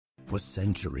For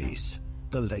centuries,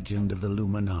 the legend of the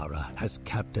Luminara has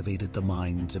captivated the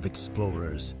minds of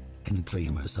explorers and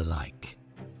dreamers alike.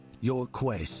 Your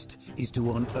quest is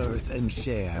to unearth and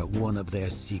share one of their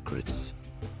secrets.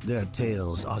 Their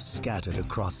tales are scattered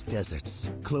across deserts,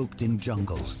 cloaked in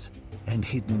jungles, and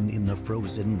hidden in the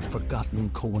frozen, forgotten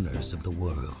corners of the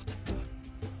world.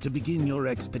 To begin your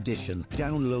expedition,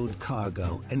 download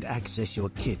Cargo and access your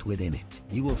kit within it.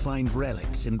 You will find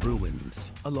relics and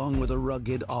ruins, along with a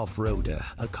rugged off-roader,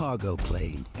 a cargo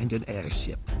plane, and an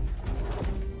airship.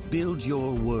 Build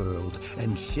your world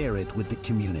and share it with the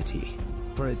community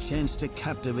for a chance to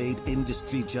captivate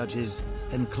industry judges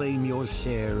and claim your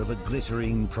share of a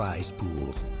glittering prize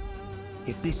pool.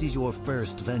 If this is your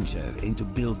first venture into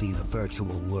building a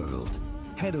virtual world,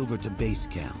 head over to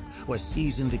Basecamp, where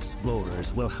seasoned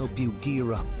explorers will help you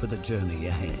gear up for the journey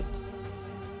ahead.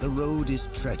 The road is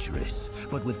treacherous,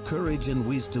 but with courage and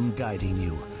wisdom guiding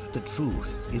you, the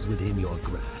truth is within your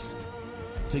grasp.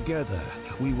 Together,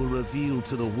 we will reveal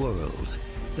to the world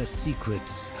the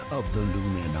secrets of the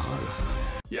Luminara.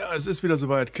 Ja, es ist wieder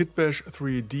soweit.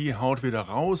 Kitbash3d haut wieder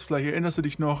raus. Vielleicht erinnerst du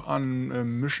dich noch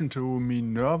an Mission to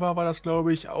Minerva, war das,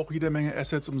 glaube ich. Auch jede Menge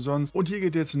Assets umsonst. Und hier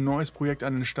geht jetzt ein neues Projekt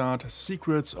an den Start.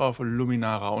 Secrets of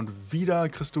Luminara. Und wieder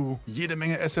kriegst du jede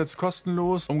Menge Assets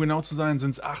kostenlos. Um genau zu sein,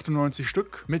 sind es 98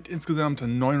 Stück. Mit insgesamt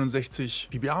 69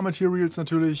 PBR-Materials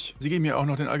natürlich. Sie geben hier auch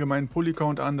noch den allgemeinen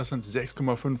Poly-Count an. Das sind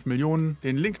 6,5 Millionen.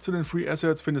 Den Link zu den Free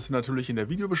Assets findest du natürlich in der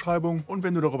Videobeschreibung. Und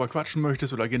wenn du darüber quatschen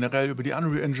möchtest oder generell über die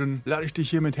Unreal Engine, lade ich dich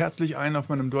hiermit herzlich ein, auf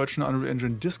meinem deutschen Unreal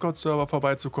Engine Discord-Server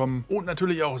vorbeizukommen und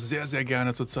natürlich auch sehr, sehr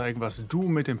gerne zu zeigen, was du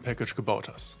mit dem Package gebaut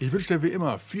hast. Ich wünsche dir wie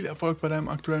immer viel Erfolg bei deinem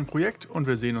aktuellen Projekt und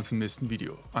wir sehen uns im nächsten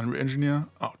Video. Unreal Engineer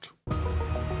out.